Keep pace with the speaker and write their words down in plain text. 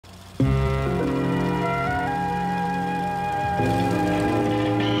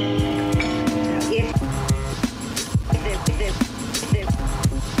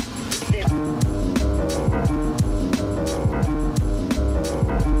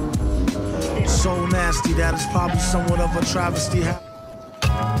nasty. That is probably somewhat of a travesty.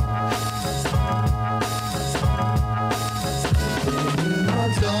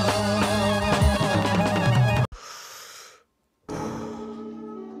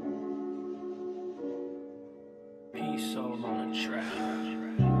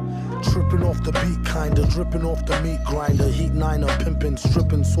 Tripping off the beat, kinda dripping off the meat grinder. Heat niner, pimping,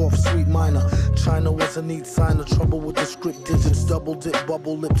 stripping, soft, sweet minor. China was a neat sign of trouble with the script digits. Double dip,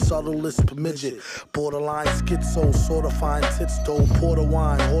 bubble lip, subtle lisp, midget. Borderline schizo, sorta fine, tits though. Porter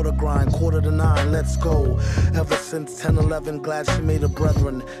wine, order grind, 8:45, let's go. Ever since 10-11, glad she made a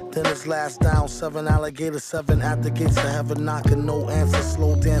brethren. Then it's last down, 7 alligator, 7 at the gates to heaven knocking. No answer,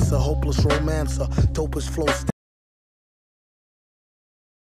 slow dancer, hopeless romancer. Dopest flow